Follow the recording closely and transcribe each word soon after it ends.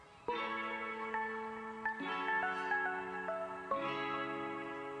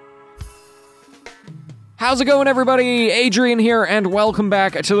How's it going, everybody? Adrian here, and welcome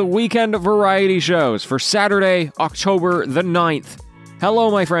back to the Weekend Variety Shows for Saturday, October the 9th. Hello,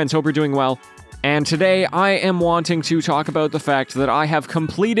 my friends. Hope you're doing well. And today, I am wanting to talk about the fact that I have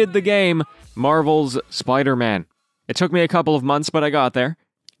completed the game, Marvel's Spider-Man. It took me a couple of months, but I got there.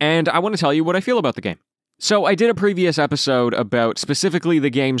 And I want to tell you what I feel about the game. So, I did a previous episode about specifically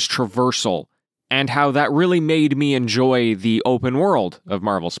the game's traversal, and how that really made me enjoy the open world of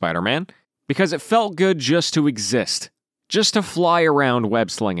Marvel's Spider-Man, because it felt good just to exist, just to fly around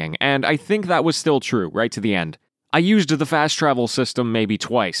web-slinging, and I think that was still true, right to the end. I used the fast travel system maybe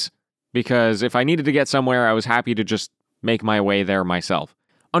twice, because if I needed to get somewhere, I was happy to just make my way there myself.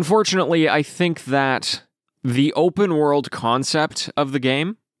 Unfortunately, I think that the open world concept of the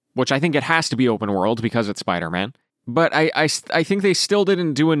game, which I think it has to be open world because it's Spider-Man, but I think they still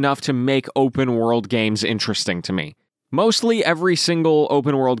didn't do enough to make open world games interesting to me. Mostly every single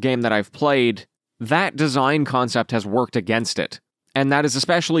open world game that I've played, that design concept has worked against it. And that is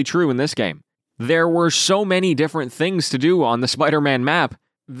especially true in this game. There were so many different things to do on the Spider-Man map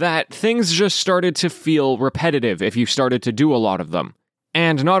that things just started to feel repetitive if you started to do a lot of them.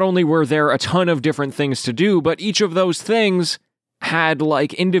 And not only were there a ton of different things to do, but each of those things had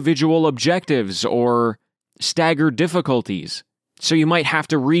like individual objectives or staggered difficulties. So you might have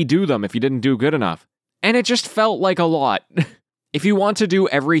to redo them if you didn't do good enough. And it just felt like a lot. If you want to do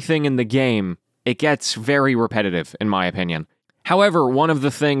everything in the game, it gets very repetitive, in my opinion. However, one of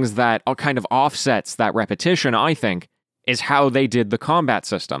the things that kind of offsets that repetition, I think, is how they did the combat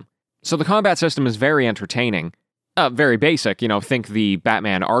system. So the combat system is very entertaining. Very basic, think the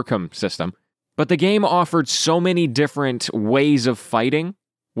Batman Arkham system. But the game offered so many different ways of fighting,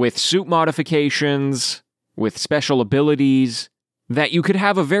 with suit modifications, with special abilities, that you could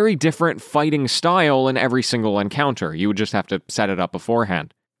have a very different fighting style in every single encounter. You would just have to set it up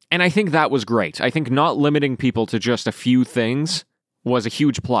beforehand. And I think that was great. I think not limiting people to just a few things was a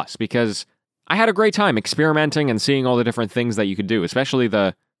huge plus, because I had a great time experimenting and seeing all the different things that you could do, especially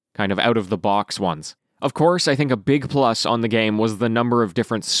the kind of out-of-the-box ones. Of course, I think a big plus on the game was the number of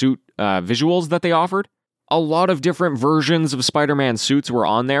different suit visuals that they offered. A lot of different versions of Spider-Man suits were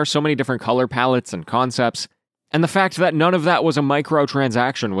on there, so many different color palettes and concepts. And the fact that none of that was a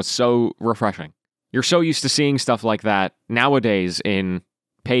microtransaction was so refreshing. You're so used to seeing stuff like that nowadays in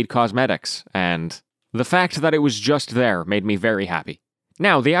paid cosmetics, and the fact that it was just there made me very happy.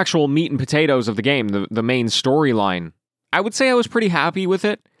 Now, the actual meat and potatoes of the game, the main storyline, I would say I was pretty happy with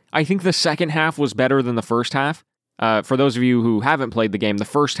it. I think the second half was better than the first half. For those of you who haven't played the game, the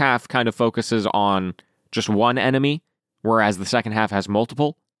first half kind of focuses on just one enemy, whereas the second half has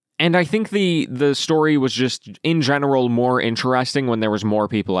multiple. And I think the story was just, in general, more interesting when there was more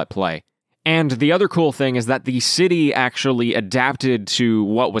people at play. And the other cool thing is that the city actually adapted to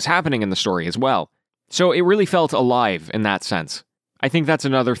what was happening in the story as well. So it really felt alive in that sense. I think that's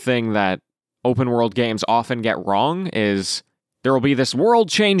another thing that open world games often get wrong, is there will be this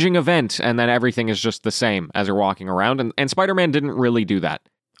world-changing event, and then everything is just the same as you're walking around, and Spider-Man didn't really do that.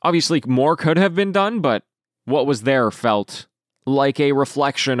 Obviously, more could have been done, but what was there felt like a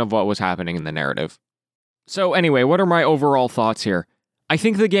reflection of what was happening in the narrative. So anyway, what are my overall thoughts here? I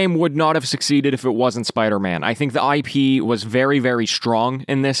think the game would not have succeeded if it wasn't Spider-Man. I think the IP was very, very strong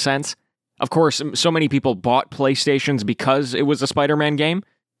in this sense. Of course, so many people bought PlayStations because it was a Spider-Man game.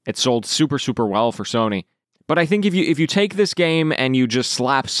 It sold super, super well for Sony. But I think if you take this game and you just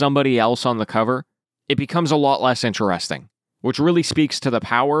slap somebody else on the cover, it becomes a lot less interesting, which really speaks to the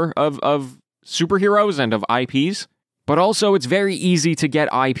power of superheroes and of IPs. But also, it's very easy to get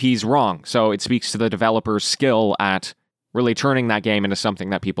IPs wrong, so it speaks to the developer's skill at really turning that game into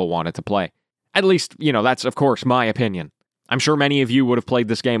something that people wanted to play. At least, that's, of course, my opinion. I'm sure many of you would have played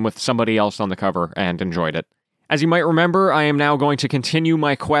this game with somebody else on the cover and enjoyed it. As you might remember, I am now going to continue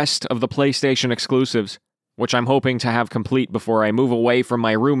my quest of the PlayStation exclusives, which I'm hoping to have complete before I move away from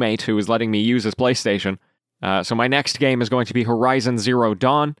my roommate who is letting me use his PlayStation. So my next game is going to be Horizon Zero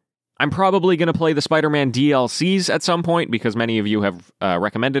Dawn. I'm probably going to play the Spider-Man DLCs at some point, because many of you have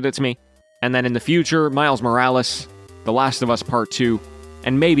recommended it to me. And then in the future, Miles Morales, The Last of Us Part 2,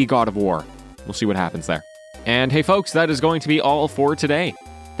 and maybe God of War. We'll see what happens there. And hey folks, that is going to be all for today.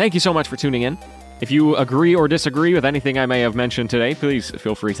 Thank you so much for tuning in. If you agree or disagree with anything I may have mentioned today, please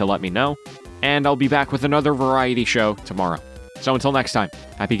feel free to let me know. And I'll be back with another variety show tomorrow. So until next time,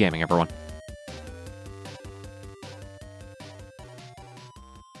 happy gaming, everyone.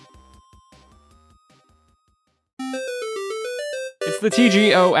 It's the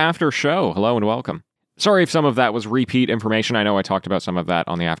TGO After Show. Hello and welcome. Sorry if some of that was repeat information. I know I talked about some of that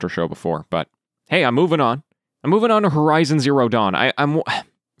on the After Show before, but hey, I'm moving on. I'm moving on to Horizon Zero Dawn.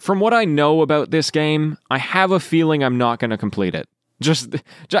 from what I know about this game, I have a feeling I'm not going to complete it.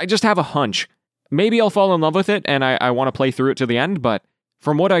 I just have a hunch. Maybe I'll fall in love with it and I want to play through it to the end, but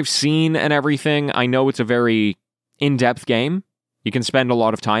from what I've seen and everything, I know it's a very in-depth game. You can spend a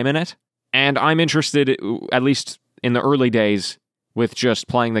lot of time in it, and I'm interested, at least in the early days, with just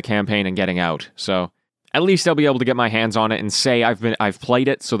playing the campaign and getting out. So at least I'll be able to get my hands on it and say I've played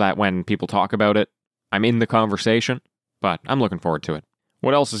it, so that when people talk about it, I'm in the conversation. But I'm looking forward to it.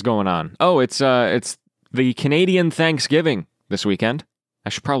 What else is going on? Oh, it's the Canadian Thanksgiving this weekend. I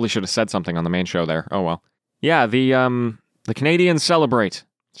probably should have said something on the main show there. Oh well. Yeah, the Canadians celebrate.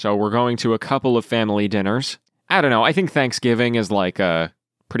 So we're going to a couple of family dinners. I don't know, I think Thanksgiving is like a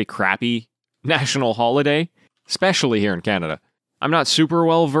pretty crappy national holiday, especially here in Canada. I'm not super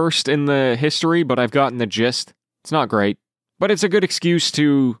well versed in the history, but I've gotten the gist. It's not great, but it's a good excuse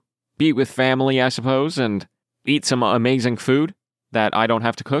to be with family, I suppose, and eat some amazing food that I don't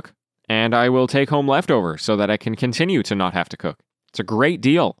have to cook, and I will take home leftovers so that I can continue to not have to cook. It's a great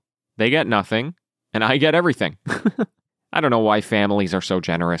deal. They get nothing, and I get everything. I don't know why families are so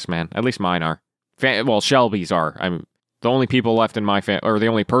generous, man. At least mine are. Well, Shelby's are. I'm the only people left in my or the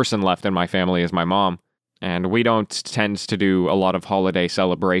only person left in my family is my mom, and we don't tend to do a lot of holiday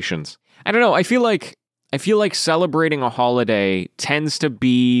celebrations. I don't know. I feel like celebrating a holiday tends to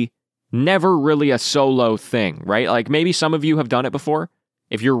be never really a solo thing, right? Like maybe some of you have done it before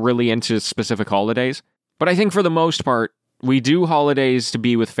if you're really into specific holidays, but I think for the most part, we do holidays to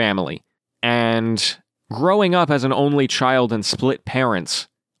be with family. And growing up as an only child and split parents,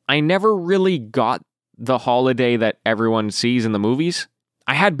 I never really got the holiday that everyone sees in the movies.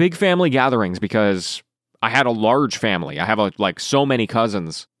 I had big family gatherings because I had a large family. I have so many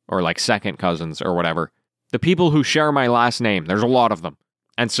cousins, or like second cousins or whatever. The people who share my last name, there's a lot of them.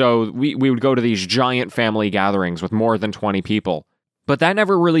 And so we would go to these giant family gatherings with more than 20 people. But that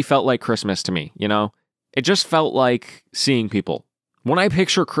never really felt like Christmas to me, you know? It just felt like seeing people. When I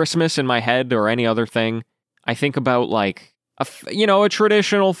picture Christmas in my head or any other thing, I think about like a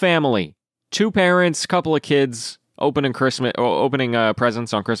traditional family. 2 parents, couple of kids, opening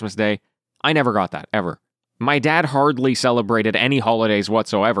presents on Christmas Day. I never got that, ever. My dad hardly celebrated any holidays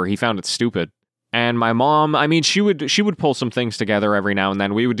whatsoever. He found it stupid. And my mom, I mean, she would pull some things together every now and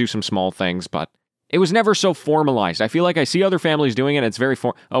then. We would do some small things, but it was never so formalized. I feel like I see other families doing it. It's very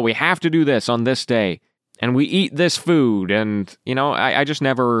we have to do this on this day, and we eat this food, and I just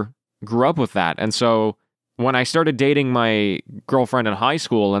never grew up with that. And so when I started dating my girlfriend in high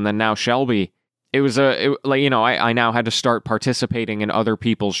school, and then now Shelby, it was I now had to start participating in other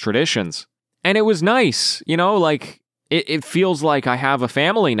people's traditions, and it was nice. It feels like I have a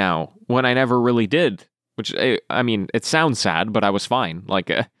family now when I never really did. Which it sounds sad, but I was fine.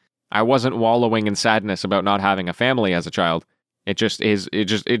 I wasn't wallowing in sadness about not having a family as a child. It just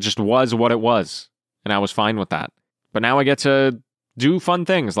was what it was, and I was fine with that. But now I get to do fun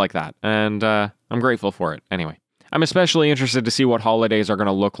things like that, and I'm grateful for it. Anyway, I'm especially interested to see what holidays are going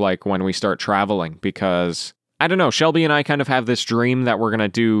to look like when we start traveling, because, I don't know, Shelby and I kind of have this dream that we're going to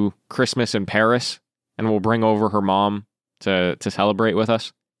do Christmas in Paris, and we'll bring over her mom to celebrate with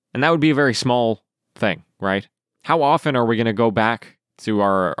us. And that would be a very small thing, right? How often are we going to go back to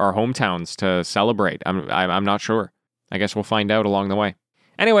our hometowns to celebrate? I'm not sure. I guess we'll find out along the way.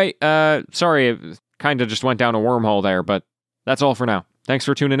 Anyway, sorry, it kind of just went down a wormhole there, but that's all for now. Thanks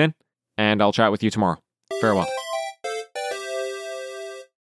for tuning in, and I'll chat with you tomorrow. Farewell.